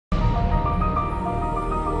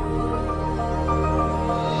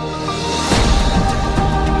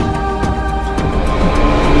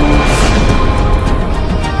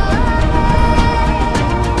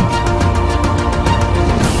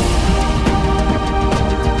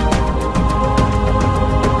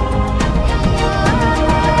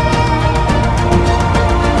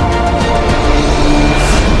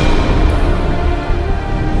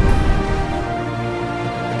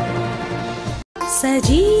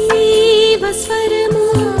సజీవ స్వరము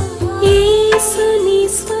యేసుని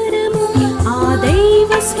స్వరము ఆ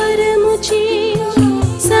దైవ స్వరము చే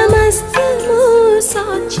సమస్తము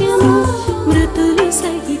సాధ్యము మృతులు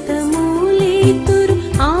సహితము లేతురు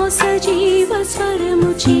ఆ సజీవ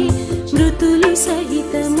స్వరము చే మృతులు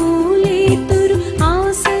సహితము లేతురు ఆ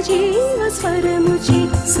సజీవ స్వరము చే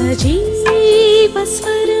సజీవ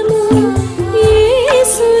స్వరము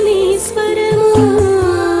యేసుని స్వరము.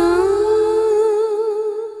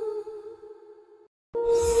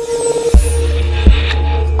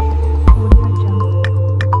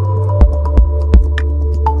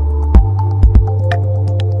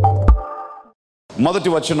 మొదటి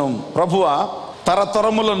వచనం, ప్రభువా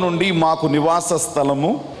తరతరముల నుండి మాకు నివాస స్థలము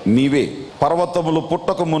నీవే. పర్వతములు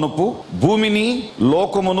పుట్టక మునుపు భూమిని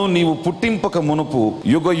లోకమును నీవు పుట్టింపక మునుపు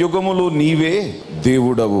యుగ యుగములు నీవే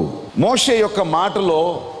దేవుడవు. మోషే యొక్క మాటలో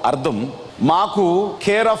అర్థం, మాకు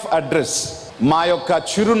కేర్ ఆఫ్ అడ్రస్, మా యొక్క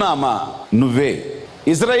చిరునామా నువ్వే.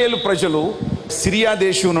 ఇజ్రాయేలు ప్రజలు సిరియా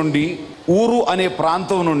దేశం నుండి ఊరు అనే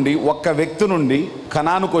ప్రాంతం నుండి ఒక్క వ్యక్తి నుండి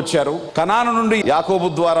కనానుకు వచ్చారు. కనాను నుండి యాకోబు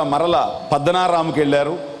ద్వారా మరలా పద్దనారాముకి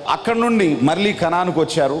వెళ్ళారు. అక్కడి నుండి మళ్ళీ కనానుకు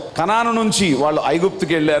వచ్చారు. కనాను నుంచి వాళ్ళు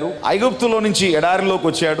ఐగుప్తుకి వెళ్ళారు. ఐగుప్తులో నుంచి ఎడారిలోకి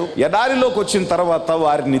వచ్చాడు. ఎడారిలోకి వచ్చిన తర్వాత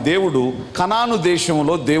వారిని దేవుడు కనాను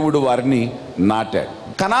దేశంలో దేవుడు వారిని నాటాడు.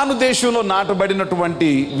 కనాను దేశంలో నాటబడినటువంటి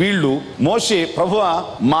వీళ్ళు మోషే, ప్రభువా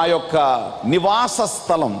మా యొక్క నివాస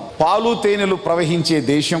స్థలం పాలు తేనెలు ప్రవహించే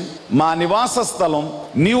దేశం, మా నివాస స్థలం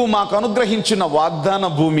నీవు మాకు అనుగ్రహించిన వాగ్దాన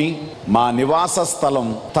భూమి, మా నివాస స్థలం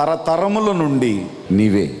తరతరముల నుండి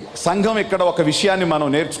నీవే. సంఘం ఇక్కడ ఒక విషయాన్ని మనం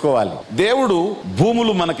నేర్చుకోవాలి. దేవుడు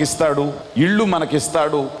భూములు మనకిస్తాడు, ఇళ్ళు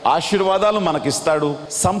మనకిస్తాడు, ఆశీర్వాదాలు మనకిస్తాడు,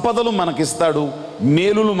 సంపదలు మనకిస్తాడు,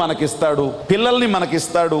 మేలులు మనకిస్తాడు, పిల్లల్ని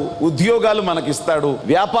మనకిస్తాడు, ఉద్యోగాలు మనకిస్తాడు,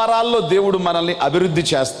 వ్యాపారాల్లో దేవుడు మనల్ని అభివృద్ధి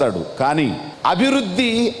చేస్తాడు. కానీ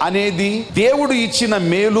అభివృద్ధి అనేది, దేవుడు ఇచ్చిన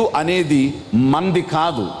మేలు అనేది మనది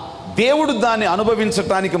కాదు. దేవుడు దాన్ని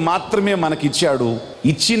అనుభవించటానికి మాత్రమే మనకిచ్చాడు.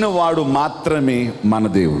 ఇచ్చిన వాడు మాత్రమే మన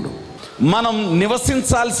దేవుడు. మనం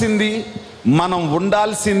నివసించాల్సింది, మనం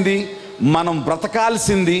ఉండాల్సింది, మనం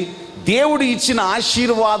బ్రతకాల్సింది దేవుడు ఇచ్చిన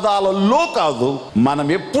ఆశీర్వాదాలలో కాదు. మనం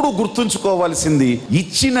ఎప్పుడు గుర్తుంచుకోవాల్సింది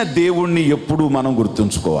ఇచ్చిన దేవుణ్ణి ఎప్పుడు మనం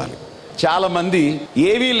గుర్తుంచుకోవాలి. చాలా మంది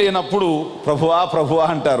ఏవీ లేనప్పుడు ప్రభువా ప్రభువా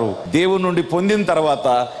అంటారు. దేవుని నుండి పొందిన తర్వాత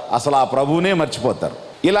అసలు ఆ ప్రభువునే మర్చిపోతారు.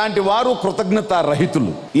 ఇలాంటి వారు కృతజ్ఞత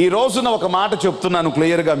రహితులు. ఈ రోజున ఒక మాట చెప్తున్నాను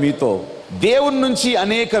క్లియర్గా మీతో. దేవుని నుంచి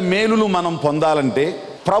అనేక మేలులు మనం పొందాలంటే,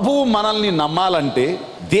 ప్రభువు మనల్ని నమ్మాలంటే,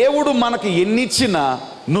 దేవుడు మనకి ఎన్నిచ్చినా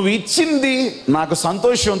నువ్వు ఇచ్చింది నాకు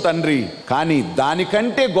సంతోషం తండ్రి, కానీ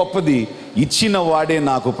దానికంటే గొప్పది ఇచ్చిన వాడే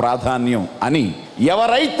నాకు ప్రాధాన్యం అని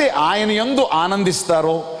ఎవరైతే ఆయన యందు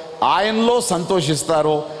ఆనందిస్తారో, ఆయనలో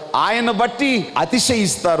సంతోషిస్తారో, ఆయన బట్టి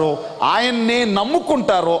అతిశయిస్తారో, ఆయన్నే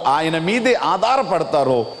నమ్ముకుంటారో, ఆయన మీదే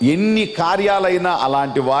ఆధారపడతారో, ఎన్ని కార్యాలైనా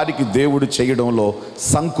అలాంటి వారికి దేవుడు చేయడంలో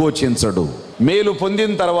సంకోచించడు. మేలు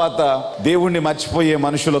పొందిన తర్వాత దేవుణ్ణి మర్చిపోయే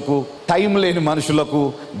మనుషులకు, టైం లేని మనుషులకు,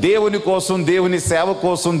 దేవుని కోసం, దేవుని సేవ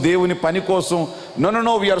కోసం, దేవుని పని కోసం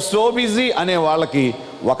నో వీఆర్ సో బిజీ అనే వాళ్ళకి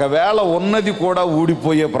ఒకవేళ ఉన్నది కూడా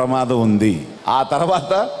ఊడిపోయే ప్రమాదం ఉంది. ఆ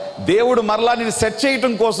తర్వాత దేవుడు మరలా నేను సెట్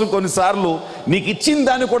చేయటం కోసం కొన్నిసార్లు నీకు ఇచ్చిన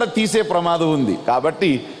దాన్ని కూడా తీసే ప్రమాదం ఉంది.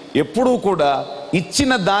 కాబట్టి ఎప్పుడూ కూడా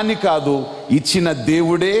ఇచ్చిన దాన్ని కాదు, ఇచ్చిన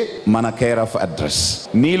దేవుడే మన కేర్ ఆఫ్ అడ్రస్.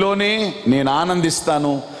 నీలోనే నేను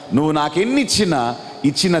ఆనందిస్తాను, నువ్వు నాకెన్నిచ్చినా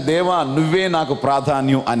ఇచ్చిన దేవా నువ్వే నాకు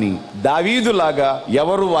ప్రాధాన్యం అని దావీదులాగా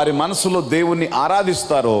ఎవరు వారి మనసులో దేవుణ్ణి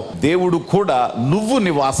ఆరాధిస్తారో దేవుడు కూడా నువ్వు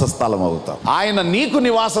నివాస స్థలం అవుతావు. ఆయన నీకు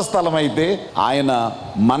నివాస స్థలం అయితే ఆయన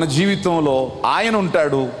మన జీవితంలో ఆయన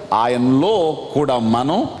ఉంటాడు, ఆయనలో కూడా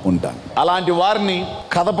మనం ఉంటాం. అలాంటి వారిని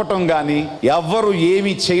కదపటం కానీ, ఎవ్వరు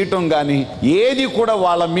ఏమి చేయటం కానీ, ఏది కూడా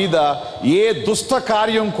వాళ్ళ మీద, ఏ దుష్ట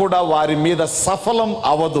కార్యం కూడా వారి మీద సఫలం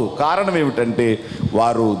అవ్వదు. కారణం ఏమిటంటే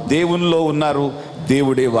వారు దేవునిలో ఉన్నారు,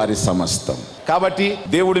 దేవుడే వారి సమస్తం. కాబట్టి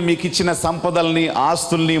దేవుడు మీకు ఇచ్చిన సంపదల్ని,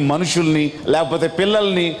 ఆస్తుల్ని, మనుషుల్ని, లేకపోతే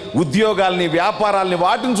పిల్లల్ని, ఉద్యోగాల్ని, వ్యాపారాల్ని,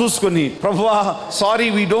 వాటిని చూసుకొని ప్రభువా sorry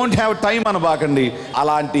we don't have time అనబాకండి.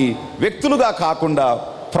 అలాంటి వ్యక్తులుగా కాకుండా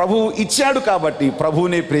ప్రభువు ఇచ్చాడు కాబట్టి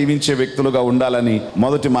ప్రభువునే ప్రేమించే వ్యక్తులుగా ఉండాలని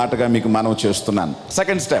మొదటి మాటగా మీకు మనవి చేస్తున్నాను.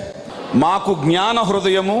 సెకండ్ స్టెప్, మాకు జ్ఞాన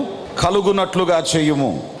హృదయము కలుగునట్లుగా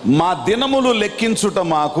చేయుము, మా దినములు లెక్కించుట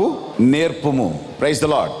మాకు నేర్పుము. Praise the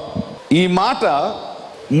lord. ఈ మాట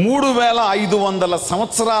 3500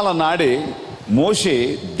 సంవత్సరాల నాడే మోషే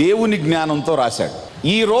దేవుని జ్ఞానంతో రాశాడు.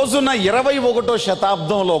 ఈ రోజున 21వ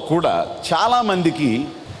శతాబ్దంలో కూడా చాలా మందికి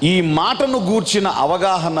ఈ మాటను గూర్చిన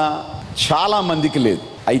అవగాహన చాలా మందికి లేదు.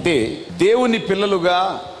 అయితే దేవుని పిల్లలుగా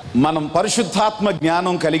మనం పరిశుద్ధాత్మ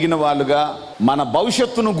జ్ఞానం కలిగిన వాళ్ళుగా, మన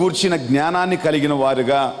భవిష్యత్తును గూర్చిన జ్ఞానాన్ని కలిగిన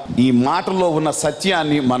వారుగా ఈ మాటలో ఉన్న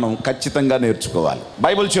సత్యాన్ని మనం ఖచ్చితంగా నేర్చుకోవాలి.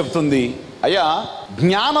 బైబిల్ చెప్తుంది, అయ్యా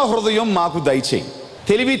జ్ఞాన హృదయం మాకు దయచేయి.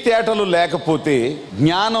 తెలివితేటలు లేకపోతే,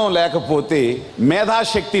 జ్ఞానం లేకపోతే,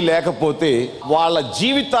 మేధాశక్తి లేకపోతే వాళ్ళ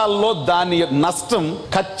జీవితాల్లో దాని నష్టం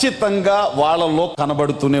ఖచ్చితంగా వాళ్ళలో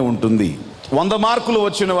కనబడుతూనే ఉంటుంది. 100 మార్కులు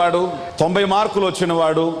వచ్చినవాడు, 90 మార్కులు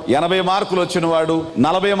వచ్చినవాడు, 80 మార్కులు వచ్చినవాడు,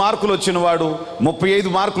 40 మార్కులు వచ్చినవాడు,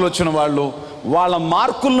 35 మార్కులు వచ్చిన వాళ్ళు, వాళ్ళ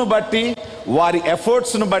మార్కులను బట్టి, వారి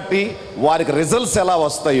ఎఫర్ట్స్ను బట్టి వారికి రిజల్ట్స్ ఎలా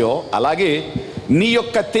వస్తాయో, అలాగే నీ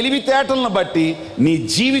యొక్క తెలివితేటలను బట్టి నీ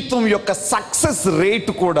జీవితం యొక్క సక్సెస్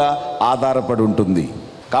రేటు కూడా ఆధారపడి ఉంటుంది.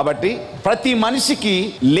 కాబట్టి ప్రతి మనిషికి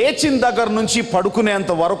లేచిన దగ్గర నుంచి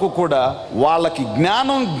పడుకునేంత వరకు కూడా వాళ్ళకి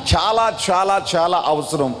జ్ఞానం చాలా చాలా చాలా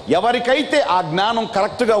అవసరం. ఎవరికైతే ఆ జ్ఞానం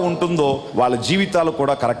కరెక్ట్గా ఉంటుందో వాళ్ళ జీవితాలు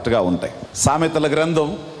కూడా కరెక్ట్గా ఉంటాయి. సామెతల గ్రంథం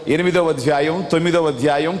 8వ అధ్యాయం, 9వ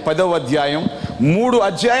అధ్యాయం, 10వ అధ్యాయం, 3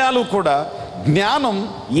 అధ్యాయాలు కూడా జ్ఞానం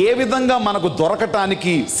ఏ విధంగా మనకు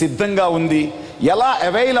దొరకటానికి సిద్ధంగా ఉంది, ఎలా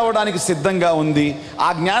అవైల్ అవ్వడానికి సిద్ధంగా ఉంది, ఆ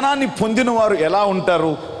జ్ఞానాన్ని పొందిన వారు ఎలా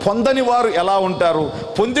ఉంటారు, పొందని వారు ఎలా ఉంటారు,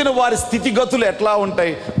 పొందిన వారి స్థితిగతులు ఎట్లా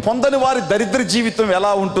ఉంటాయి, పొందని వారి దరిద్ర జీవితం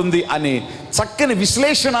ఎలా ఉంటుంది అనే చక్కని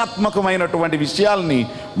విశ్లేషణాత్మకమైనటువంటి విషయాల్ని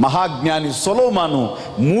మహాజ్ఞాని సొలొమోను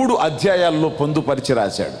 3 అధ్యాయాల్లో పొందుపరిచి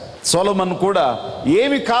రాశాడు. సొలొమోను కూడా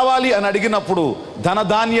ఏమి కావాలి అని అడిగినప్పుడు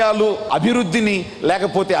ధనధాన్యాలు, అభివృద్ధిని,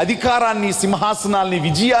 లేకపోతే అధికారాన్ని, సింహాసనాల్ని,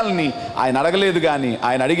 విజయాల్ని ఆయన అడగలేదు. కానీ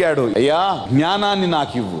ఆయన అడిగాడు, అయ్యా జ్ఞానాన్ని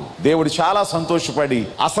నాకు ఇవ్వు. దేవుడు చాలా సంతోషపడి,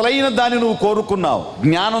 అసలైన దాన్ని నువ్వు కోరుకున్నావు,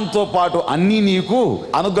 జ్ఞానంతో పాటు అన్నీ నీకు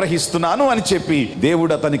అనుగ్రహిస్తున్నాను అని చెప్పి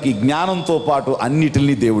దేవుడు అతనికి జ్ఞానంతో పాటు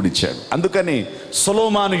అన్నిటిని దేవుడిచ్చాడు. అందుకని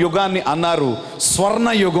సొలొమోను యుగాన్ని అన్నారు స్వర్ణ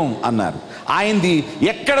యుగం అన్నారు. ఆయనది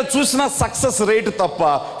ఎక్కడ చూసినా సక్సెస్ రేటు తప్ప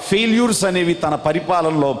ఫెయిల్యూర్స్ అనేవి తన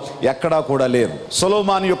పరిపాలనలో ఎక్కడా కూడా లేరు.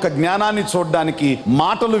 సొలొమోను యొక్క జ్ఞానాన్ని చూడడానికి,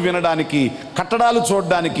 మాటలు వినడానికి, కట్టడాలు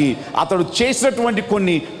చూడడానికి, అతడు చేసినటువంటి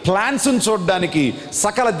కొన్ని ప్లాన్స్ను చూడడానికి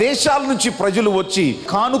సకల దేశాల నుంచి ప్రజలు వచ్చి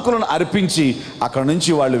కానుకలను అర్పించి అక్కడ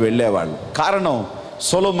నుంచి వాళ్ళు వెళ్ళేవాళ్ళు. కారణం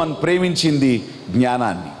సొలొమోను ప్రేమించింది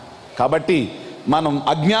జ్ఞానాన్ని. కాబట్టి మనం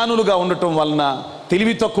అజ్ఞానులుగా ఉండటం వలన,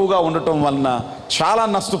 తెలివి తక్కువగా ఉండటం వలన చాలా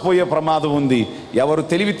నష్టపోయే ప్రమాదం ఉంది. ఎవరు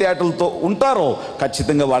తెలివితేటలతో ఉంటారో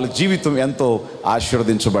ఖచ్చితంగా వాళ్ళ జీవితం ఎంతో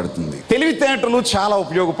ఆశీర్వదించబడుతుంది. తెలివితేటలు చాలా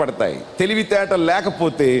ఉపయోగపడతాయి. తెలివితేటలు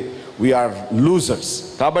లేకపోతే వీఆర్ లూజర్స్.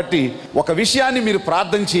 కాబట్టి ఒక విషయాన్ని మీరు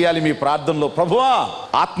ప్రార్థన చేయాలి. మీ ప్రార్థనలో, ప్రభువా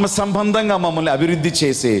ఆత్మ సంబంధంగా మమ్మల్ని అభివృద్ధి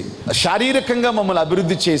చేసే, శారీరకంగా మమ్మల్ని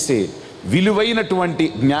అభివృద్ధి చేసే విలువైనటువంటి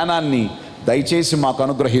జ్ఞానాన్ని దయచేసి మాకు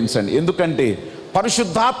అనుగ్రహించండి. ఎందుకంటే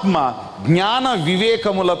పరిశుద్ధాత్మ జ్ఞాన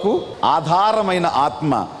వివేకములకు ఆధారమైన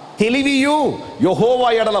ఆత్మ, తెలివియు యెహోవా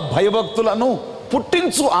యెడల భయభక్తులను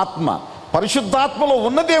పుట్టించు ఆత్మ. పరిశుద్ధాత్మలో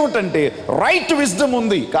ఉన్నదేమిటంటే రైట్ విజ్డమ్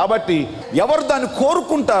ఉంది. కాబట్టి ఎవరు దాన్ని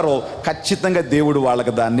కోరుకుంటారో ఖచ్చితంగా దేవుడు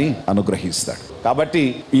వాళ్ళకి దాన్ని అనుగ్రహిస్తాడు. కాబట్టి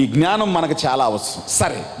ఈ జ్ఞానం మనకు చాలా అవసరం.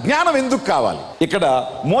 సరే, జ్ఞానం ఎందుకు కావాలి? ఇక్కడ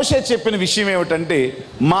మోషే చెప్పిన విషయం ఏమిటంటే,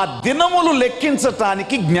 మా దినములు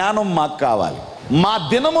లెక్కించటానికి జ్ఞానం మాకు కావాలి, మా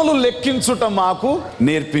దినములు లెక్కించుట మాకు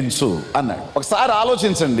నేర్పించు అన్నాడు. ఒకసారి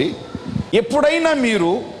ఆలోచించండి, ఎప్పుడైనా మీరు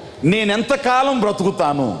నేనెంతకాలం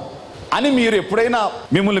బ్రతుకుతాను అని మీరు ఎప్పుడైనా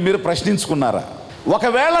మిమ్మల్ని మీరు ప్రశ్నించుకున్నారా?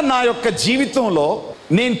 ఒకవేళ నా యొక్క జీవితంలో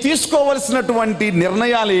నేను తీసుకోవలసినటువంటి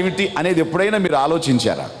నిర్ణయాలు ఏమిటి అనేది ఎప్పుడైనా మీరు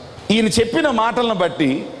ఆలోచించారా? ఈయన చెప్పిన మాటలను బట్టి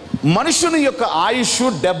మనుషుని యొక్క ఆయుష్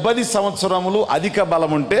 70 సంవత్సరములు, అధిక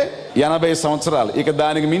బలం ఉంటే 80 సంవత్సరాలు, ఇక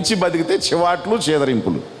దానికి మించి బతికితే చివాట్లు,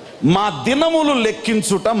 చేదరింపులు. మా దినములు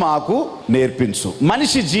లెక్కించుట మాకు నేర్పించు.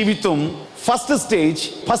 మనిషి జీవితం ఫస్ట్ స్టేజ్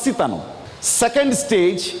పసితనం, సెకండ్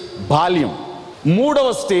స్టేజ్ బాల్యం,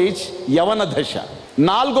 3వ స్టేజ్ యవన దశ,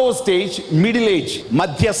 4వ స్టేజ్ మిడిల్ ఏజ్,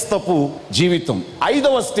 మధ్యస్థపు జీవితం,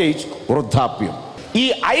 5వ స్టేజ్ వృద్ధాప్యం. ఈ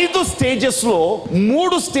 5 స్టేజెస్లో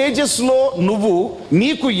 3 స్టేజెస్లో నువ్వు,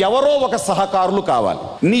 నీకు ఎవరో ఒక సహకారులు కావాలి.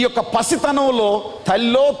 నీ యొక్క పసితనంలో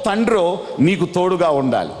తల్లో తండ్రో నీకు తోడుగా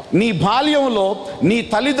ఉండాలి. నీ బాల్యంలో నీ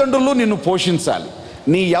తల్లిదండ్రులు నిన్ను పోషించాలి.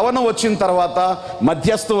 నీ యవనం వచ్చిన తర్వాత,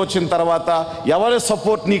 మధ్యస్థం వచ్చిన తర్వాత ఎవరి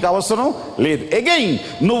సపోర్ట్ నీకు అవసరం లేదు. అగైన్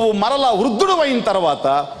నువ్వు మరలా వృద్ధుడు అయిన తర్వాత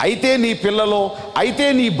అయితే నీ పిల్లలో, అయితే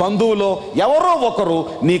నీ బంధువులో ఎవరో ఒకరు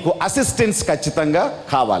నీకు అసిస్టెన్స్ ఖచ్చితంగా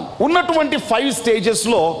కావాలి. ఉన్నటువంటి 5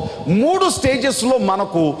 స్టేజెస్లో 3 స్టేజెస్లో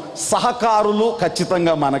మనకు సహకారులు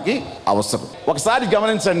ఖచ్చితంగా మనకి అవసరం. ఒకసారి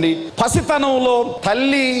గమనించండి, పసితనంలో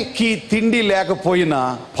తల్లికి తిండి లేకపోయినా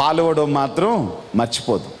పాలివ్వడం మాత్రం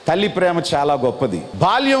మర్చిపోదు. తల్లి ప్రేమ చాలా గొప్పది.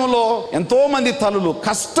 బాల్యంలో ఎంతో మంది తల్లులు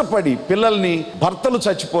కష్టపడి పిల్లల్ని, భర్తలు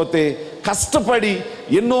చచ్చిపోతే కష్టపడి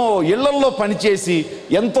ఎన్నో ఇళ్లల్లో పనిచేసి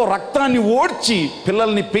ఎంతో రక్తాన్ని ఓడ్చి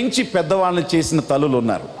పిల్లల్ని పెంచి పెద్దవాళ్ళని చేసిన తల్లులు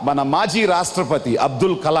ఉన్నారు. మన మాజీ రాష్ట్రపతి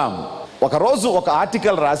అబ్దుల్ కలాం ఒకరోజు ఒక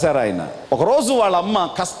ఆర్టికల్ రాశారు. ఆయన ఒకరోజు వాళ్ళ అమ్మ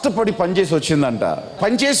కష్టపడి పనిచేసి వచ్చిందంట.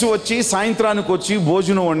 పనిచేసి వచ్చి సాయంత్రానికి వచ్చి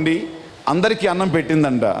భోజనం వండి అందరికీ అన్నం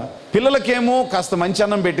పెట్టిందంట. పిల్లలకేమో కాస్త మంచి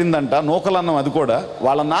అన్నం పెట్టిందంట, నూకలన్నం. అది కూడా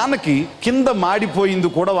వాళ్ళ నాన్నకి కింద మాడిపోయింది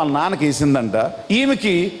కూడా వాళ్ళ నాన్నకి వేసిందంట.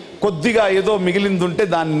 ఈమెకి కొద్దిగా ఏదో మిగిలింది ఉంటే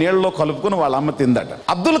దాన్ని నీళ్ళలో కలుపుకొని వాళ్ళ అమ్మ తిందట.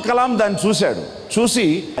 అబ్దుల్ కలాం దాన్ని చూశాడు. చూసి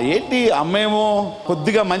ఏంటి అమ్మేమో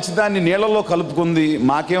కొద్దిగా మంచిదాన్ని నీళ్ళలో కలుపుకుంది,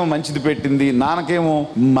 మాకేమో మంచిది పెట్టింది, నాన్నకేమో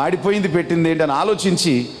మాడిపోయింది పెట్టింది ఏంటి అని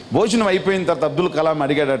ఆలోచించి భోజనం అయిపోయిన తర్వాత అబ్దుల్ కలాం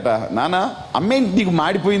అడిగాడట, నాన్న అమ్మేంటి నీకు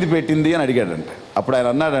మాడిపోయింది పెట్టింది అని అడిగాడంట. అప్పుడు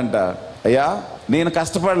ఆయన అన్నాడంట, అయ్యా నేను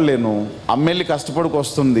కష్టపడలేను, అమ్మెల్లి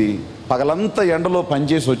కష్టపడుకొస్తుంది, పగలంతా ఎండలో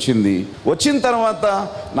పనిచేసి వచ్చిన తర్వాత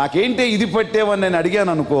నాకేంటే ఇది పెట్టేవని నేను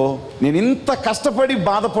అడిగాను అనుకో, నేను ఇంత కష్టపడి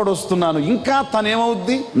బాధపడి వస్తున్నాను, ఇంకా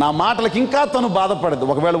తనేమవుద్ది, నా మాటలకి ఇంకా తను బాధపడదు.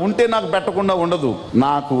 ఒకవేళ ఉంటే నాకు పెట్టకుండా ఉండదు,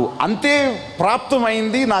 నాకు అంతే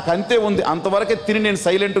ప్రాప్తమైంది, నాకు అంతే ఉంది, అంతవరకే తిని నేను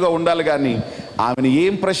సైలెంట్గా ఉండాలి. కానీ ఆమెను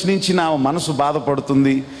ఏం ప్రశ్నించినా ఆమె మనసు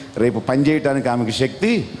బాధపడుతుంది, రేపు పని చేయటానికి ఆమెకి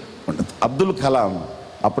శక్తి ఉండదు. అబ్దుల్ కలాం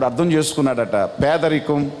అప్పుడు అర్థం చేసుకున్నాడట,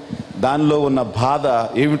 పేదరికం దానిలో ఉన్న బాధ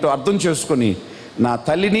ఏమిటో అర్థం చేసుకొని నా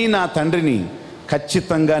తల్లిని నా తండ్రిని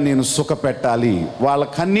ఖచ్చితంగా నేను సుఖపెట్టాలి, వాళ్ళ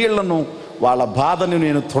కన్నీళ్లను వాళ్ళ బాధను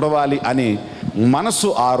నేను తుడవాలి అనే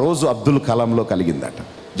మనసు ఆ రోజు అబ్దుల్ కలాంలో కలిగిందట.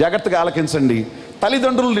 జాగ్రత్తగా ఆలకించండి.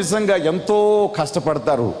 తల్లిదండ్రులు నిజంగా ఎంతో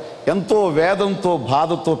కష్టపడతారు, ఎంతో వేదంతో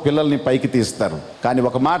బాధతో పిల్లల్ని పైకి తీస్తారు. కానీ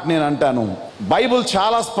ఒక మాట నేను అంటాను, బైబిల్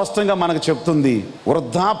చాలా స్పష్టంగా మనకు చెప్తుంది,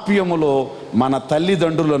 వృద్ధాప్యములో మన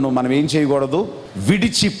తల్లిదండ్రులను మనం ఏం చేయకూడదు,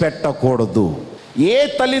 విడిచిపెట్టకూడదు. ఏ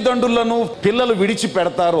తల్లిదండ్రులను పిల్లలు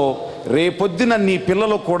విడిచిపెడతారో రేపొద్దున నీ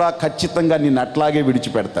పిల్లలు కూడా ఖచ్చితంగా నిన్ను అట్లాగే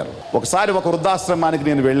విడిచిపెడతారు. ఒకసారి ఒక వృద్ధాశ్రమానికి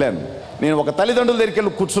నేను వెళ్ళాను. నేను ఒక తల్లిదండ్రుల దగ్గరికి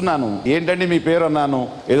వెళ్ళి కూర్చున్నాను. ఏంటండి మీ పేరు అన్నాను.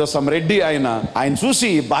 ఏదో సమ్ రెడ్డి ఆయన చూసి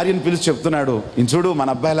భార్యను పిలిచి చెప్తున్నాడు, ఈయన చూడు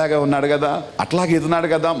మన అబ్బాయిలాగా ఉన్నాడు కదా, అట్లాగే ఎదున్నాడు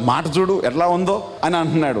కదా, మాట చూడు ఎట్లా ఉందో అని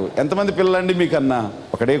అంటున్నాడు. ఎంతమంది పిల్లలండి మీకన్నా?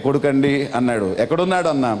 ఒకడే కొడుకండి అన్నాడు. ఎక్కడున్నాడు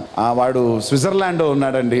అన్నా? వాడు స్విట్జర్లాండ్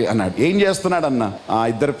ఉన్నాడండి అన్నాడు. ఏం చేస్తున్నాడు అన్నా?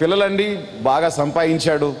 2 పిల్లలండి, బాగా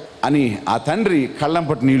సంపాదించాడు అని ఆ తండ్రి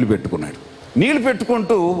కళ్ళంపటి నీళ్లు పెట్టుకున్నాడు. నీళ్లు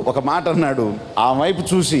పెట్టుకుంటూ ఒక మాట అన్నాడు. ఆ వైపు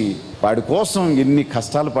చూసి, వాడి కోసం ఎన్ని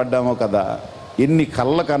కష్టాలు పడ్డామో కదా, ఎన్ని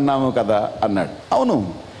కళ్ళకు అన్నామో కదా అన్నాడు. అవును,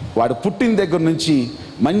 వాడు పుట్టిన దగ్గర నుంచి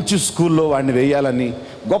మంచి స్కూల్లో వాడిని వేయాలని,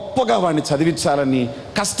 గొప్పగా వాడిని చదివించాలని,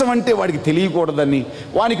 కష్టం అంటే వాడికి తెలియకూడదని,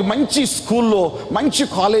 వానికి మంచి స్కూల్లో మంచి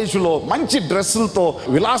కాలేజీలో మంచి డ్రెస్సులతో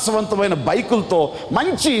విలాసవంతమైన బైకులతో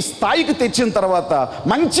మంచి స్థాయికి తెచ్చిన తర్వాత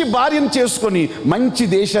మంచి భార్యను చేసుకొని మంచి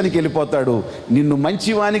దేశానికి వెళ్ళిపోతాడు. నిన్ను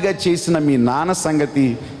మంచివానిగా చేసిన మీ నాన్న సంగతి,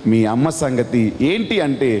 మీ అమ్మ సంగతి ఏంటి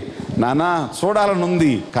అంటే, నానా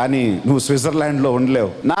చూడాలనుంది కానీ నువ్వు స్విట్జర్లాండ్లో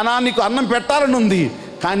ఉండలేవు, నానా నీకు అన్నం పెట్టాలనుంది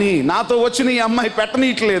కానీ నాతో వచ్చిన ఈ అమ్మాయి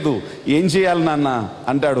పెట్టనీయట్లేదు, ఏం చేయాలి నాన్న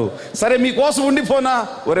అంటాడు. సరే మీకోసం ఉండిపోనా?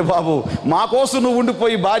 ఒరే బాబు, మా కోసం నువ్వు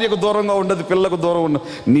ఉండిపోయి భార్యకు దూరంగా ఉండదు, పిల్లకు దూరం ఉండదు,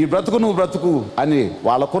 నీ బ్రతుకు నువ్వు బ్రతుకు అని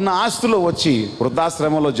వాళ్ళకున్న ఆస్తులు వచ్చి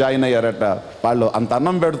వృద్ధాశ్రమంలో జాయిన్ అయ్యారట. వాళ్ళు అంత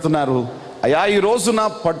అన్నం పెడుతున్నారు. అయ్యా ఈ రోజున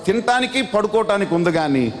తినటానికి పడుకోవటానికి ఉంది,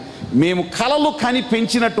 కానీ మేము కలలు కని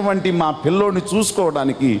పెంచినటువంటి మా పిల్లోడిని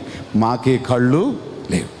చూసుకోవడానికి మాకే కళ్ళు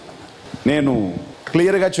లేవు. నేను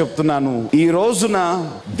క్లియర్గా చెప్తున్నాను, ఈ రోజున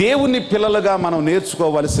దేవుని పిల్లలుగా మనం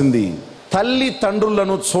నేర్చుకోవలసింది, తల్లి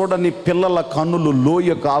తండ్రులను చూడని పిల్లల కన్నులు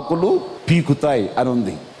లోయ కాకులు పీకుతాయి అని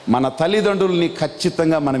ఉంది. మన తల్లిదండ్రుల్ని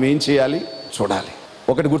ఖచ్చితంగా మనం ఏం చేయాలి? చూడాలి.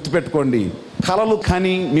 ఒకటి గుర్తుపెట్టుకోండి, కలలు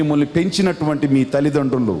కని మిమ్మల్ని పెంచినటువంటి మీ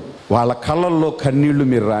తల్లిదండ్రులు, వాళ్ళ కళ్ళల్లో కన్నీళ్లు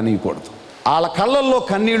మీరు రానియకూడదు. వాళ్ళ కళ్ళల్లో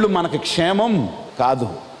కన్నీళ్లు మనకి క్షేమం కాదు.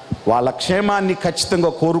 వాళ్ళ క్షేమాన్ని ఖచ్చితంగా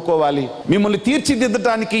కోరుకోవాలి. మిమ్మల్ని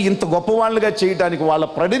తీర్చిదిద్దటానికి, ఇంత గొప్పవాళ్ళుగా చేయటానికి వాళ్ళ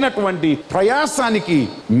పడినటువంటి ప్రయాసానికి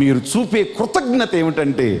మీరు చూపే కృతజ్ఞత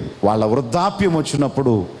ఏమిటంటే, వాళ్ళ వృద్ధాప్యం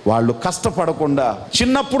వచ్చినప్పుడు వాళ్ళు కష్టపడకుండా,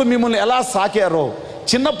 చిన్నప్పుడు మిమ్మల్ని ఎలా సాకారో,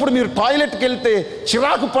 చిన్నప్పుడు మీరు టాయిలెట్కి వెళ్తే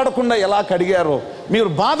చిరాకు పడకుండా ఎలా కడిగారో,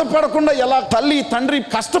 మీరు బాధపడకుండా ఎలా తల్లి తండ్రి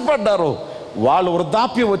కష్టపడ్డారో, వాళ్ళు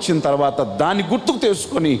వృద్ధాప్యం వచ్చిన తర్వాత దాన్ని గుర్తుకు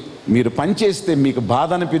తెచ్చుకొని మీరు పనిచేస్తే మీకు బాధ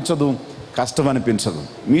అనిపించదు, కష్టం అనిపించదు.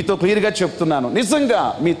 మీతో క్లియర్గా చెప్తున్నాను, నిజంగా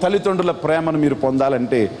మీ తల్లిదండ్రుల ప్రేమను మీరు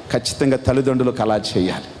పొందాలంటే ఖచ్చితంగా తల్లిదండ్రులకు అలా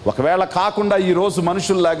చేయాలి. ఒకవేళ కాకుండా ఈ రోజు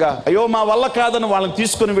మనుషుల్లాగా అయ్యో మా వల్ల కాదని వాళ్ళని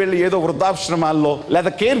తీసుకుని వెళ్ళి ఏదో వృద్ధాశ్రమాల్లో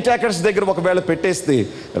లేదా కేర్ టేకర్స్ దగ్గర ఒకవేళ పెట్టేస్తే,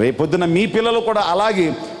 రేపొద్దున మీ పిల్లలు కూడా అలాగే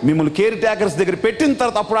మిమ్మల్ని కేర్ టేకర్స్ దగ్గర పెట్టిన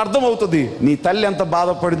తర్వాత అప్పుడు అర్థమవుతుంది నీ తల్లి ఎంత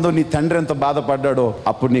బాధపడిందో, నీ తండ్రి ఎంత బాధపడ్డాడో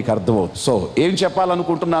అప్పుడు నీకు అర్థమవుతుంది. సో ఏం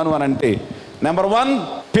చెప్పాలనుకుంటున్నాను అని అంటే, నెంబర్ 1,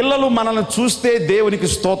 పిల్లలు మనల్ని చూస్తే దేవునికి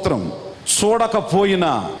స్తోత్రం, చూడకపోయినా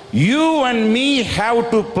you and me have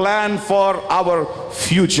to plan for our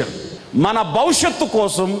future. మన భవిష్యత్తు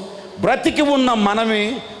కోసం బ్రతికి ఉన్న మనమే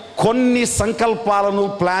కొన్ని సంకల్పాలను,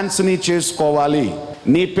 ప్లాన్స్ని చేసుకోవాలి.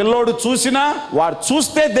 నీ పిల్లోడు చూసినా, వాడు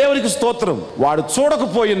చూస్తే దేవునికి స్తోత్రం, వాడు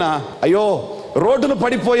చూడకపోయినా అయ్యో రోడ్డును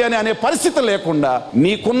పడిపోయాని అనే పరిస్థితి లేకుండా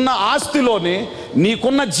నీకున్న ఆస్తిలోనే,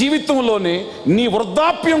 నీకున్న జీవితంలోనే నీ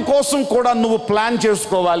వృద్ధాప్యం కోసం కూడా నువ్వు ప్లాన్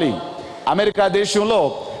చేసుకోవాలి. అమెరికా దేశంలో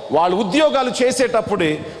వాళ్ళు ఉద్యోగాలు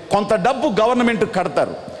చేసేటప్పుడే కొంత డబ్బు గవర్నమెంట్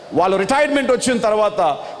కడతారు. వాళ్ళు రిటైర్మెంట్ వచ్చిన తర్వాత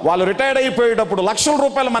వాళ్ళు రిటైర్డ్ అయిపోయేటప్పుడు లక్షల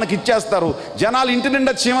రూపాయలు మనకి ఇచ్చేస్తారు. జనాలు ఇంటి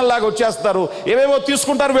నిండా చీమల్లాగా వచ్చేస్తారు, ఏవేవో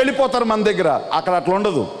తీసుకుంటారు, వెళ్ళిపోతారు మన దగ్గర. అక్కడ అట్లా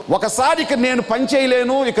ఉండదు. ఒకసారి ఇక నేను పని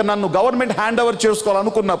చేయలేను, ఇక నన్ను government hand over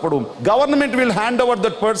చేసుకోవాలనుకున్నప్పుడు government will hand over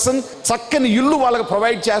that person. చక్కని ఇల్లు వాళ్ళకి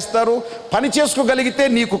ప్రొవైడ్ చేస్తారు. పని చేసుకోగలిగితే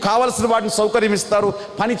నీకు కావలసిన వాటిని సౌకర్యం ఇస్తారు.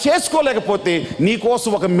 పని చేసుకోలేకపోతే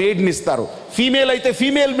నీకోసం ఒక మేడ్ని ఇస్తారు. ఫీమేల్ అయితే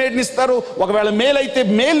ఫీమేల్ మేడ్ని ఇస్తారు, ఒకవేళ మేల్ అయితే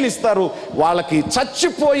మేల్ని ఇస్తారు. వాళ్ళకి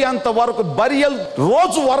చచ్చిపోయేంత వరకు, బరియల్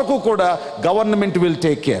రోజు వరకు కూడా గవర్నమెంట్ విల్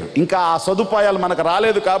టేక్ కేర్. ఇంకా ఆ సదుపాయాలు మనకు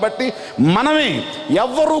రాలేదు కాబట్టి మనమే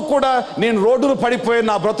ఎవ్వరూ కూడా నేను రోడ్డును పడిపోయి,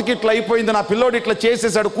 నా బ్రతుకు ఇట్లా అయిపోయింది, నా పిల్లోడు ఇట్లా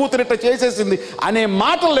చేసేసాడు, కూతురు ఇట్లా చేసేసింది అనే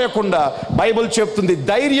మాట లేకుండా బైబిల్ చెప్తుంది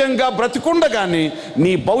ధైర్యంగా బ్రతికుండగానే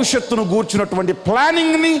నీ భవిష్యత్తును గూర్చినటువంటి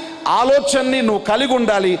ప్లానింగ్ని, ఆలోచనని నువ్వు కలిగి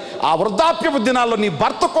ఉండాలి. ఆ వృద్ధాప్యపు దినాల్లో నీ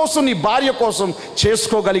భర్త కోసం, నీ భార్య కోసం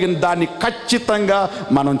చేసుకోగలిగిన దాన్ని ఖచ్చితంగా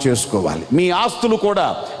మనం చేసుకోవాలి. మీ ఆస్తులు కూడా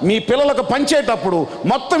మీ పిల్లలకు పంచేటప్పుడు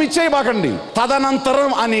మొత్తం ఇచ్చేయబాకండి,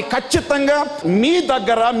 తదనంతరం అని ఖచ్చితంగా మీ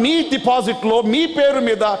దగ్గర, మీ డిపాజిట్లో మీ పేరు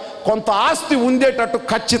మీద కొంత ఆస్తి ఉండేటట్టు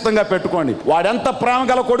ఖచ్చితంగా పెట్టుకోండి. వాడెంత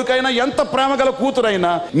ప్రేమగల కొడుకైనా, ఎంత ప్రేమగల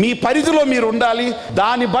కూతురైనా మీ పరిధిలో మీరు ఉండాలి.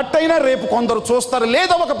 దాన్ని బట్టైనా రేపు కొందరు చూస్తారు,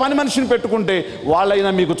 లేదా ఒక పని మనిషిని పెట్టుకుంటే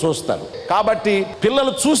వాళ్ళైనా మీకు చూస్తారు. కాబట్టి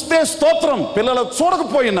పిల్లలు చూస్తే స్తోత్రం, పిల్లలు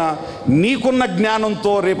చూడకపోయినా నీకున్న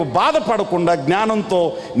జ్ఞానంతో రేపు బాధపడకుండా, జ్ఞానంతో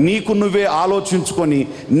నీకు నువ్వే ఆలోచించుకొని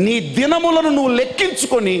నీ దినములను నువ్వు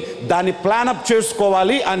లెక్కించుకొని దాన్ని ప్లానప్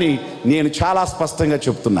చేసుకోవాలి అని నేను చాలా స్పష్టంగా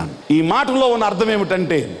చెప్తున్నాను. ఈ మాటలో ఉన్న అర్థం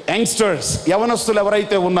ఏమిటంటే, యంగ్స్టర్స్, యవనస్తులు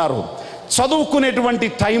ఎవరైతే ఉన్నారో, చదువుకునేటువంటి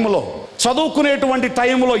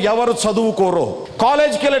టైంలో ఎవరు చదువుకోరో,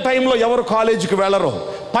 కాలేజీకి వెళ్ళే టైంలో ఎవరు కాలేజీకి వెళ్ళరో,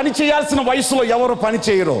 పని చేయాల్సిన వయసులో ఎవరు పని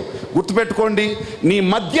చేయరో, గుర్తుపెట్టుకోండి, నీ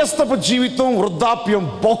మధ్యస్థపు జీవితం, వృద్ధాప్యం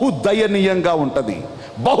బహు దయనీయంగా ఉంటుంది,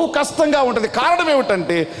 బహు కష్టంగా ఉంటుంది. కారణం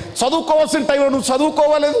ఏమిటంటే, చదువుకోవాల్సిన టైంలో నువ్వు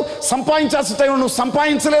చదువుకోవలేదు, సంపాదించాల్సిన టైంలో నువ్వు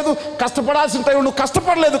సంపాదించలేదు, కష్టపడాల్సిన టైంలో నువ్వు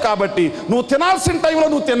కష్టపడలేదు. కాబట్టి నువ్వు తినాల్సిన టైంలో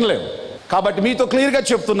నువ్వు తినలేవు. కాబట్టి మీతో క్లియర్గా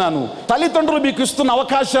చెప్తున్నాను, తల్లిదండ్రులు మీకు ఇస్తున్న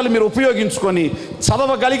అవకాశాలు మీరు ఉపయోగించుకొని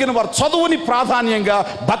చదవగలిగిన వారు చదువుని ప్రాధాన్యంగా,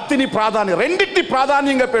 భక్తిని రెండింటిని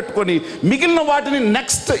ప్రాధాన్యంగా పెట్టుకొని మిగిలిన వాటిని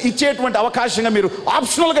నెక్స్ట్ ఇచ్చేటువంటి అవకాశంగా మీరు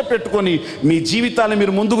ఆప్షనల్గా పెట్టుకొని మీ జీవితాన్ని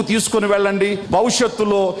మీరు ముందుకు తీసుకొని వెళ్ళండి.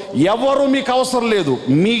 భవిష్యత్తులో ఎవరు మీకు అవసరం లేదు,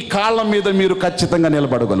 మీ కాళ్ళ మీద మీరు ఖచ్చితంగా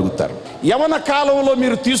నిలబడగలుగుతారు. యవన కాలంలో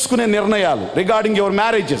మీరు తీసుకునే నిర్ణయాలు రిగార్డింగ్ యువర్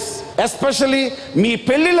మ్యారేజెస్, ఎస్పెషల్లీ మీ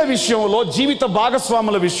పెళ్లిళ్ళ విషయంలో, జీవిత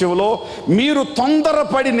భాగస్వాముల విషయంలో మీరు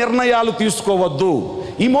తొందరపడి నిర్ణయాలు తీసుకోవద్దు,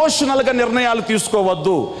 ఇమోషనల్గా నిర్ణయాలు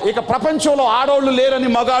తీసుకోవద్దు. ఇక ప్రపంచంలో ఆడోళ్ళు లేరని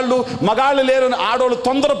మగాళ్ళు లేరని ఆడోళ్ళు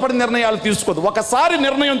తొందరపడి నిర్ణయాలు తీసుకోవద్దు. ఒకసారి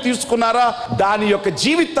నిర్ణయం తీసుకున్నారా, దాని యొక్క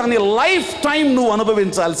జీవితాన్ని లైఫ్ టైం నువ్వు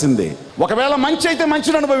అనుభవించాల్సిందే. ఒకవేళ మంచి అయితే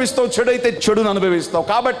మంచిని అనుభవిస్తావు, చెడు అయితే చెడును అనుభవిస్తావు.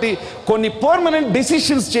 కాబట్టి కొన్ని పర్మనెంట్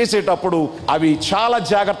డిసిషన్స్ చేసేటప్పుడు అవి చాలా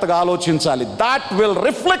జాగ్రత్తగా ఆలోచించాలి. That will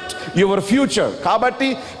reflect your future. కాబట్టి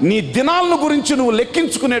నీ దినాలను గురించి నువ్వు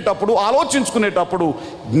లెక్కించుకునేటప్పుడు, ఆలోచించుకునేటప్పుడు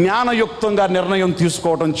జ్ఞానయుక్తంగా నిర్ణయం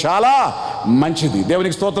తీసుకోవడం చాలా మంచిది.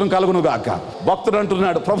 దేవునికి స్తోత్రం కలుగును గాక. భక్తుడు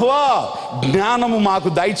అంటున్నాడు, ప్రభువా జ్ఞానము మాకు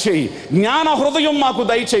దయచేయి, జ్ఞాన హృదయం మాకు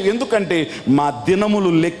దయచేయి, ఎందుకంటే మా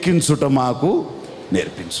దినములు లెక్కించుట మాకు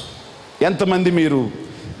నేర్పించు. ఎంతమంది మీరు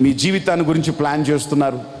మీ జీవితాన్ని గురించి ప్లాన్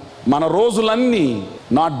చేస్తున్నారు? మన రోజులన్నీ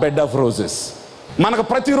నాట్ బెడ్ ఆఫ్ రోజెస్. మనకు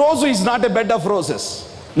ప్రతిరోజు is not a bed of roses.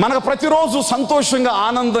 మనకు ప్రతిరోజు సంతోషంగా,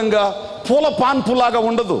 ఆనందంగా, పూల పాన్పులాగా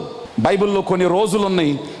ఉండదు. బైబిల్లో కొన్ని రోజులు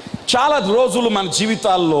ఉన్నాయి, చాలా రోజులు మన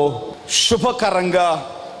జీవితాల్లో శుభకరంగా,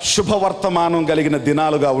 శుభవర్తమానం కలిగిన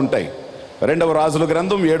దినాలుగా ఉంటాయి. 2వ రాజుల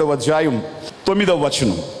గ్రంథం 7వ అధ్యాయం 9వ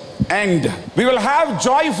వచనం, and we will have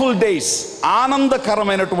joyful days.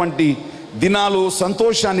 ఆనందకరమైనటువంటి దినాలు,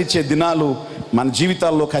 సంతోషాన్ని ఇచ్చే దినాలు మన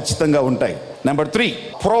జీవితాల్లో ఖచ్చితంగా ఉంటాయి. నెంబర్ 3,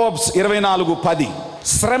 ప్రొవర్బ్స్ 24:10,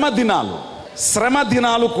 శ్రమ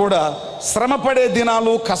దినాలు కూడా, శ్రమపడే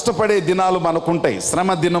దినాలు, కష్టపడే దినాలు మనకుంటాయి. శ్రమ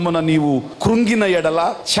దినమున నీవు కృంగిన ఎడల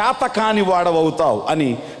చేతకాని వాడవవుతావు అని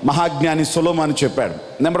మహాజ్ఞాని సొలొమోను చెప్పాడు.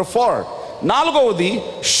 నెంబర్ 4, నాలుగవది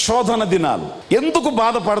శోధన దినాలు. ఎందుకు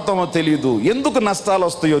బాధపడతామో తెలియదు, ఎందుకు నష్టాలు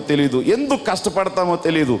వస్తాయో తెలియదు, ఎందుకు కష్టపడతామో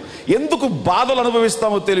తెలియదు, ఎందుకు బాధలు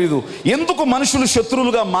అనుభవిస్తామో తెలియదు, ఎందుకు మనుషులు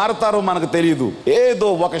శత్రువులుగా మారతారో మనకు తెలియదు. ఏదో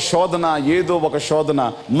ఒక శోధన, ఏదో ఒక శోధన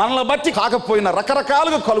మనల్ని బట్టి కాకపోయినా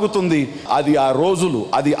రకరకాలుగా కలుగుతుంది. అది ఆ రోజులు,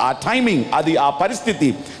 అది ఆ టైమింగ్, అది ఆ పరిస్థితి,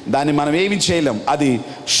 దాన్ని మనం ఏమి చేయలేం. అది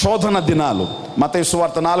శోధన దినాలు. మత్తయి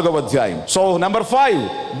సువార్త 4వ అధ్యాయం. సో నెంబర్ 5,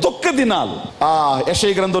 దుఃఖ దినాలు.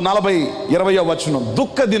 యెషయా గ్రంథం 40:20 వచనం.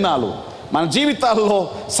 దుఃఖ దినాలు. మన జీవితాల్లో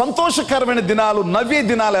సంతోషకరమైన దినాలు, నవ్వే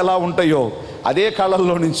దినాలు ఎలా ఉంటాయో అదే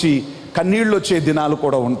కళ్ళల్లో నుంచి కన్నీళ్ళు వచ్చే దినాలు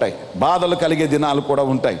కూడా ఉంటాయి, బాధలు కలిగే దినాలు కూడా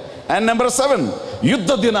ఉంటాయి. అండ్ నెంబర్ 7,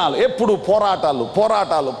 యుద్ధ దినాలు. ఎప్పుడు పోరాటాలు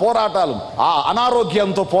పోరాటాలు పోరాటాలు, ఆ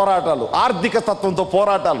అనారోగ్యంతో పోరాటాలు, ఆర్థిక తత్వంతో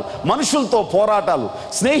పోరాటాలు, మనుషులతో పోరాటాలు,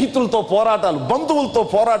 స్నేహితులతో పోరాటాలు, బంధువులతో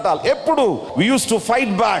పోరాటాలు. ఎప్పుడు వి యూస్ టు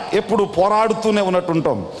ఫైట్ బ్యాక్, ఎప్పుడు పోరాడుతూనే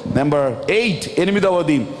ఉన్నట్టుంటాం. నెంబర్ 8,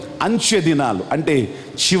 8వది అంత్య దినాలు, అంటే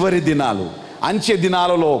చివరి దినాలు. అంత్య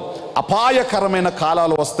దినాలలో అపాయకరమైన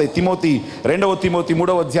కాలాలు వస్తాయి. 2 తిమోతి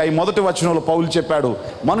 3వ అధ్యాయం 1వ వచనంలో పౌలు చెప్పాడు,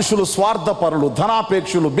 మనుషులు స్వార్థపరులు,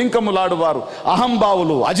 ధనాపేక్షులు, బింకములాడువారు,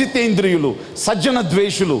 అహంభావులు, అజితేంద్రియులు, సజ్జన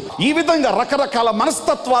ద్వేషులు, ఈ విధంగా రకరకాల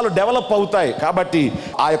మనస్తత్వాలు డెవలప్ అవుతాయి. కాబట్టి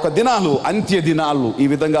ఆ యొక్క దినాలు అంత్య దినాలు ఈ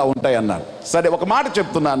విధంగా ఉంటాయి అన్నారు. సరే, ఒక మాట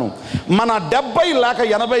చెప్తున్నాను, మన 70 లేక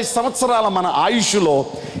 80 సంవత్సరాల మన ఆయుష్లో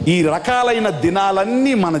ఈ రకాలైన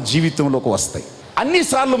దినాలన్నీ మన జీవితంలోకి వస్తాయి.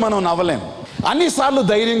 అన్నిసార్లు మనం నవ్వలేం, అన్నిసార్లు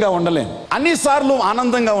ధైర్యంగా ఉండలేం, అన్నిసార్లు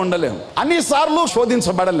ఆనందంగా ఉండలేం, అన్నిసార్లు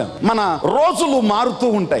శోధించబడలేం. మన రోజులు మారుతూ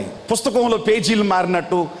ఉంటాయి. పుస్తకంలో పేజీలు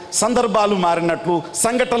మారినట్టు, సందర్భాలు మారినట్లు,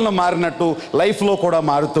 సంఘటనలు మారినట్టు లైఫ్లో కూడా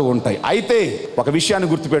మారుతూ ఉంటాయి. అయితే ఒక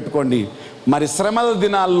విషయాన్ని గుర్తుపెట్టుకోండి, మరి శ్రమల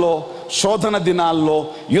దినాల్లో, శోధన దినాల్లో,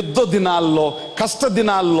 యుద్ధ దినాల్లో, కష్ట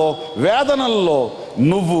దినాల్లో, వేదనల్లో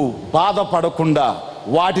నువ్వు బాధపడకుండా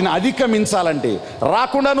వాటిని అధిగమించాలంటే,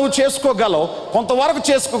 రాకుండా నువ్వు చేసుకోగలవు, కొంతవరకు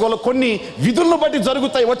చేసుకోగలవు, కొన్ని విధులను బట్టి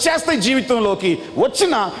జరుగుతాయి, వచ్చేస్తాయి జీవితంలోకి.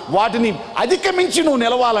 వచ్చిన వాటిని అధిగమించి నువ్వు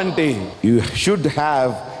నిలవాలంటే you should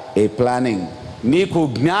have a planning. నీకు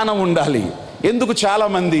జ్ఞానం ఉండాలి. ఎందుకు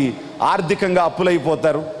చాలామంది ఆర్థికంగా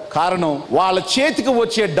అప్పులైపోతారు? కారణం వాళ్ళ చేతికి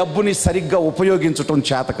వచ్చే డబ్బుని సరిగ్గా ఉపయోగించటం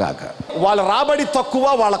చేతకాక. వాళ్ళ రాబడి తక్కువ,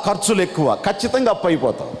 వాళ్ళ ఖర్చులు ఎక్కువ, ఖచ్చితంగా అప్పు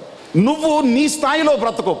అయిపోతావు. నువ్వు నీ స్థాయిలో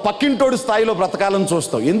బ్రతకు, పక్కింటోడి స్థాయిలో బ్రతకాలని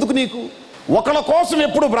చూస్తావు. ఎందుకు? నీకు ఒకళ్ళ కోసం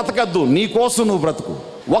ఎప్పుడు బ్రతకద్దు, నీ కోసం నువ్వు బ్రతుకు.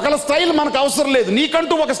 ఒకళ్ళ స్టైల్ మనకు అవసరం లేదు,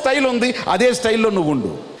 నీకంటూ ఒక స్టైల్ ఉంది, అదే స్టైల్లో నువ్వు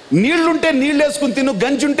ఉండు. నీళ్లుంటే నీళ్ళు వేసుకుని తిను,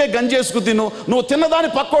 గంజి ఉంటే గంజి వేసుకుని తిను. నువ్వు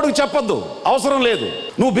తిన్నదాన్ని పక్కోడికి చెప్పొద్దు, అవసరం లేదు.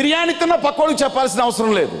 నువ్వు బిర్యానీ తిన్నా పక్కోడికి చెప్పాల్సిన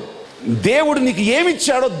అవసరం లేదు. దేవుడు నీకు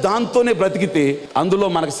ఏమిచ్చాడో దాంతోనే బ్రతికితే అందులో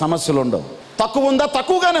మనకు సమస్యలు ఉండవు. తక్కువ ఉందా,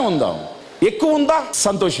 తక్కువగానే ఉందాం. ఎక్కువ ఉందా,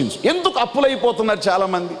 సంతోషించు. ఎందుకు అప్పులైపోతున్నారు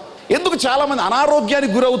చాలామంది? ఎందుకు చాలామంది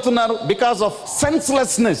అనారోగ్యానికి గురవుతున్నారు? Because of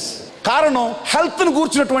సెన్స్లెస్నెస్. కారణం హెల్త్ని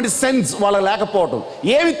కూర్చున్నటువంటి సెన్స్ వాళ్ళకి లేకపోవడం.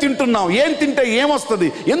 ఏమి తింటున్నాం, ఏం తింటే ఏమొస్తుంది,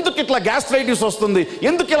 ఎందుకు ఇట్లా గ్యాస్ట్రైటిస్ వస్తుంది,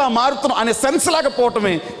 ఎందుకు ఇలా మారుతున్నాం అనే సెన్స్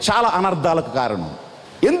లేకపోవటమే చాలా అనర్థాలకు కారణం.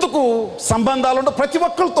 ఎందుకు సంబంధాలు ఉండవు? ప్రతి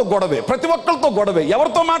ఒక్కరితో గొడవే, ప్రతి ఒక్కరితో గొడవే,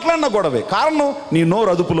 ఎవరితో మాట్లాడినా గొడవే. కారణం నీ నోరు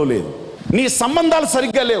అదుపులో లేదు, నీ సంబంధాలు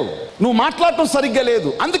సరిగ్గా లేవు, నువ్వు మాట్లాడటం సరిగ్గా లేదు,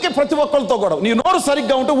 అందుకే ప్రతి ఒక్కరితో గొడవ. నీ నోరు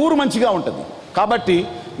సరిగ్గా ఉంటే ఊరు మంచిగా ఉంటుంది. కాబట్టి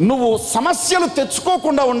నువ్వు సమస్యలు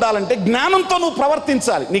తెచ్చుకోకుండా ఉండాలంటే జ్ఞానంతో నువ్వు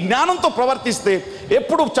ప్రవర్తించాలి. నీ జ్ఞానంతో ప్రవర్తిస్తే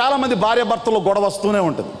ఎప్పుడు చాలామంది భార్యాభర్తలో గొడవ వస్తూనే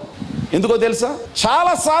ఉంటుంది. ఎందుకో తెలుసా?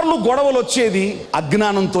 చాలాసార్లు గొడవలు వచ్చేది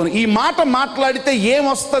అజ్ఞానంతో. ఈ మాట మాట్లాడితే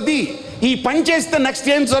ఏమొస్తుంది, ఈ పని చేస్తే నెక్స్ట్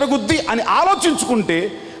ఏం జరుగుద్ది అని ఆలోచించుకుంటే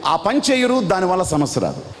ఆ పని చేయరు, దానివల్ల సమస్య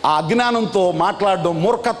రాదు. ఆ అజ్ఞానంతో మాట్లాడడం,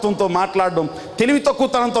 మూర్ఖత్వంతో మాట్లాడడం, తెలివి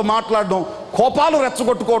తక్కువతనంతో మాట్లాడడం, కోపాలు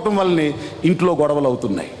రెచ్చగొట్టుకోవటం వల్లనే ఇంట్లో గొడవలు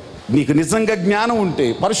అవుతున్నాయి. నీకు నిజంగా జ్ఞానం ఉంటే,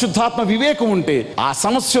 పరిశుద్ధాత్మ వివేకం ఉంటే ఆ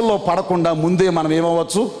సమస్యల్లో పడకుండా ముందే మనం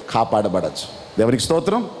ఏమవ్వచ్చు, కాపాడబడచ్చు. దేవునికి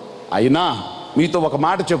స్తోత్రం. అయినా మీతో ఒక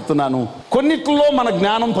మాట చెప్తున్నాను, కొన్నిట్లో మన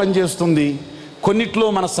జ్ఞానం పనిచేస్తుంది, కొన్నిట్లో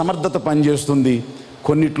మన సమర్థత పనిచేస్తుంది,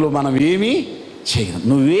 కొన్నిట్లో మనం ఏమీ చేయను.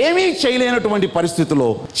 నువ్వేమీ చేయలేనటువంటి పరిస్థితిలో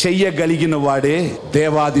చెయ్యగలిగిన వాడే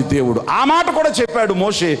దేవాది దేవుడు. ఆ మాట కూడా చెప్పాడు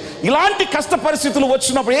మోషే. ఇలాంటి కష్ట పరిస్థితులు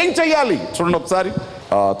వచ్చినప్పుడు ఏం చెయ్యాలి చూడండి ఒకసారి.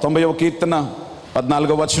 90వ కీర్తన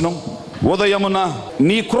 14వ వచనం, ఉదయమున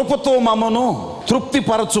నీ కృపతో మమ్మను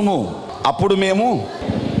తృప్తిపరచుము, అప్పుడు మేము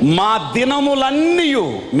మా దినములన్నీ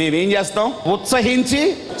మేమేం చేస్తాం, ఉత్సహించి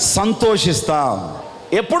సంతోషిస్తాం.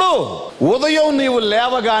 ఎప్పుడు? ఉదయం నీవు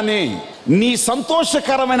లేవగానే నీ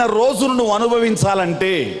సంతోషకరమైన రోజును నువ్వు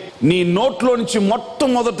అనుభవించాలంటే నీ నోట్లో నుంచి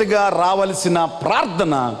మొట్టమొదటిగా రావలసిన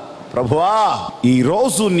ప్రార్థన, ప్రభువా ఈ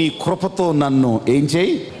రోజు నీ కృపతో నన్ను ఏం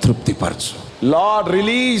చేయి, తృప్తిపరచు. Lord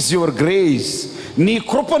release your grace. నీ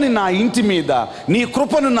కృపని నా ఇంటి మీద, నీ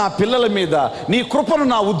కృపను నా పిల్లల మీద, నీ కృపను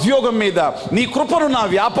నా ఉద్యోగం మీద, నీ కృపను నా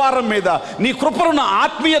వ్యాపారం మీద, నీ కృపను నా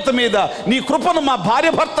ఆత్మీయత మీద, నీ కృపను మా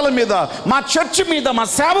భార్య భర్తల మీద, మా చర్చ్ మీద, మా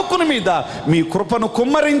సేవకుని మీద మీ కృపను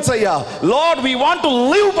కుమ్మరించయ్యా. Lord, we want to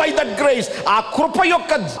live by that grace. ఆ కృప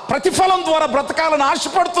యొక్క ప్రతిఫలం ద్వారా బ్రతకాలని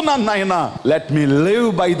ఆశపడుతున్నాను నాయన. Let me live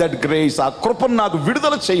by that grace. ఆ కృపను నాకు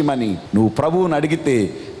విడుదల చేయమని నువ్వు ప్రభువుని అడిగితే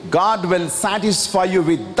God will satisfy you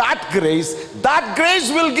with that grace. That grace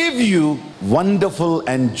will give you wonderful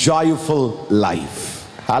and joyful life.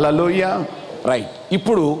 Hallelujah. Right.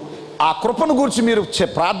 ఇప్పుడు ఆ కృపను గురించి మీరు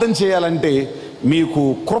ప్రార్థన చేయాలంటే మీకు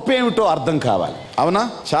కృప ఏమిటో అర్థం కావాలి. అవునా?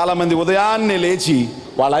 చాలా మంది ఉదయాన్నే లేచి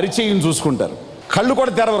వాళ్ళ అరిచేయిని చూసుకుంటారు. కళ్ళు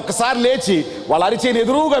కూడా తెరవరు. ఒకసారి లేచి వాళ్ళ అరిచేయిని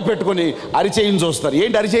ఎదురుగా పెట్టుకొని అరిచేయిని చూస్తారు.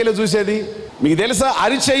 ఏంటి అరిచేయిలో చూసేది? మీకు తెలుసా?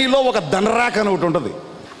 అరిచేయిలో ఒక ధనరాక అని ఒకటి ఉంటుంది.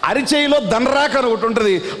 అరిచేయిలో ధనరేఖ ఒకటి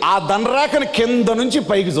ఉంటుంది. ఆ ధనరేఖను కింద నుంచి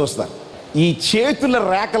పైకి చూస్తారు. ఈ చేతుల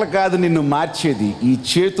రేఖలు కాదు నిన్ను మార్చేది, ఈ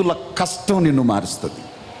చేతుల కష్టం నిన్ను మారుస్తుంది.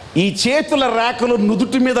 ఈ చేతుల రేఖలు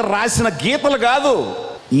నుదుటి మీద రాసిన గీతలు కాదు.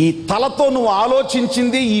 ఈ తలతో నువ్వు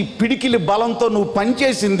ఆలోచించింది, ఈ పిడికిలి బలంతో నువ్వు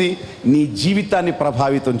పనిచేసింది నీ జీవితాన్ని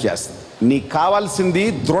ప్రభావితం చేస్తుంది. నీకు కావాల్సింది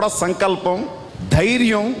దృఢ సంకల్పం,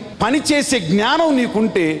 ధైర్యం, పనిచేసే జ్ఞానం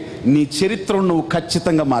నీకుంటే నీ చరిత్రను నువ్వు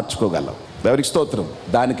ఖచ్చితంగా మార్చుకోగలవు. దేవునికి స్తోత్రం.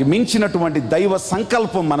 దానికి మించినటువంటి దైవ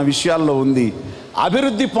సంకల్పం మన విషయాల్లో ఉంది.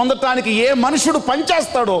 అభివృద్ధి పొందటానికి ఏ మనుషుడు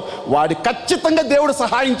పనిచేస్తాడో వాడి ఖచ్చితంగా దేవుడు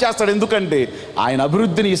సహాయం చేస్తాడు. ఎందుకంటే ఆయన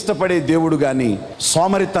అభివృద్ధిని ఇష్టపడే దేవుడు కానీ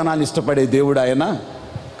సోమరితనాన్ని ఇష్టపడే దేవుడు ఆయన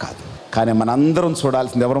కాదు. కానీ మనందరం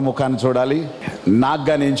చూడాల్సింది ఎవరి ముఖాన్ని చూడాలి?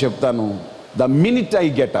 నాకుగా నేను చెప్తాను, the minute I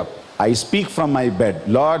get up, I speak from my bed,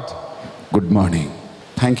 lord good morning,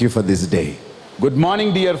 thank you for this day. Good morning,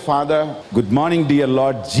 dear Father. Good morning, dear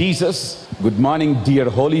Lord Jesus. Good morning, dear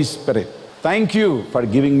Holy Spirit. Thank you for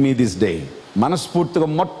giving me this day. మనస్ఫూర్తిగా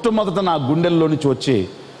మొట్టమొదట నా గుండెల్లో నుంచి వచ్చే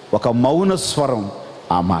ఒక మౌన స్వరం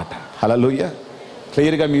ఆ మాట. హల్లెలూయా.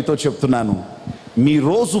 క్లియర్గా మీతో చెప్తున్నాను, మీ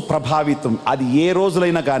రోజు ప్రభావితం అది ఏ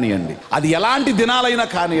రోజులైనా కానివ్వండి, అది ఎలాంటి దినాలైనా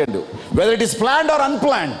కానివ్వండి, whether it is planned are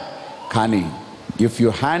unplanned, కానీ if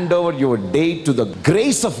you hand over your day to the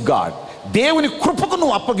grace of God, దేవుని కృపకు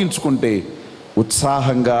నువ్వు అప్పగించుకుంటే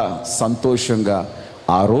ఉత్సాహంగా సంతోషంగా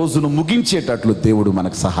ఆ రోజును ముగించేటట్లు దేవుడు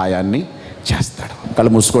మనకు సహాయాన్ని చేస్తాడు.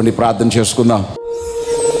 కళ్ళు మూసుకోండి, ప్రార్థన చేసుకుందాం.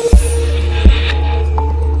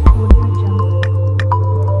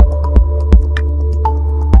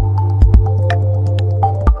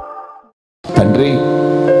 తండ్రి,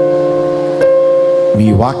 మీ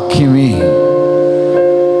వాక్యమే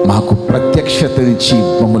మాకు ప్రత్యక్షతనిచ్చి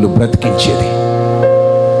మమ్మల్ని బ్రతికించేది,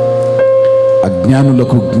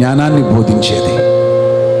 అజ్ఞానులకు జ్ఞానాన్ని బోధించేది,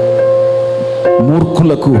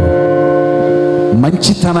 మూర్ఖులకు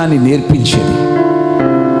మంచితనాన్ని నేర్పించేది,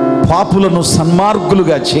 పాపులను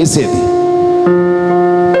సన్మార్గులుగా చేసేది.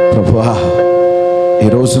 ప్రభువా,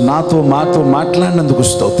 ఈరోజు మాతో మాట్లాడినందుకు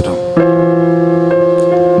స్తోత్రం.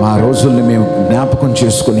 మా రోజుల్ని మేము జ్ఞాపకం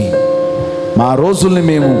చేసుకుని మా రోజుల్ని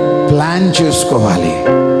మేము ప్లాన్ చేసుకోవాలి.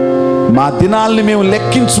 మా దినాల్ని మేము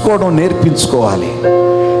లెక్కించుకోవడం నేర్పించుకోవాలి.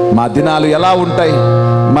 మా దినాలు ఎలా ఉంటాయి,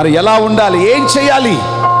 మరి ఎలా ఉండాలి, ఏం చేయాలి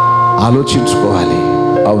ఆలోచించుకోవాలి.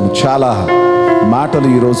 అవును, చాలా మాటలు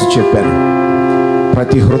ఈరోజు చెప్పాను.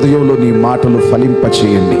 ప్రతి హృదయంలో నీ మాటలు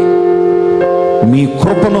ఫలింపచేయండి. మీ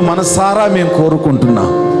కృపను మనసారా మేము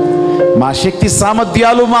కోరుకుంటున్నాం. మా శక్తి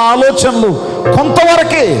సామర్థ్యాలు, మా ఆలోచనలు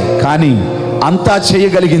కొంతవరకే, కానీ అంతా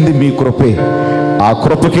చేయగలిగింది మీ కృపే. ఆ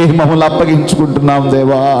కృపకే మమ్మల్ని అప్పగించుకుంటున్నాం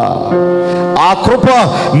దేవా. ఆ కృప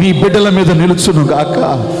నీ బిడ్డల మీద నిలుచును గాక,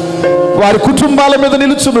 వారి కుటుంబాల మీద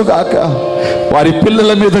నిలుచును గాక, వారి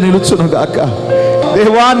పిల్లల మీద నిలుచును గాక.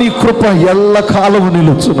 దేవా, నీ కృప ఎల్లకాలము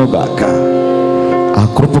నిలుచును గాక. ఆ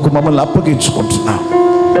కృపకు మమ్మల్ని అప్పగించుకుంటున్నాం.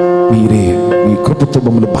 మీరే మీ కృపతో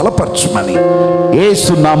మమ్మల్ని బలపరచుమని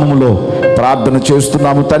యేసు నామములో ప్రార్థన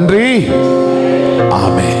చేస్తున్నాము తండ్రి.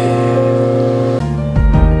 ఆమేన్.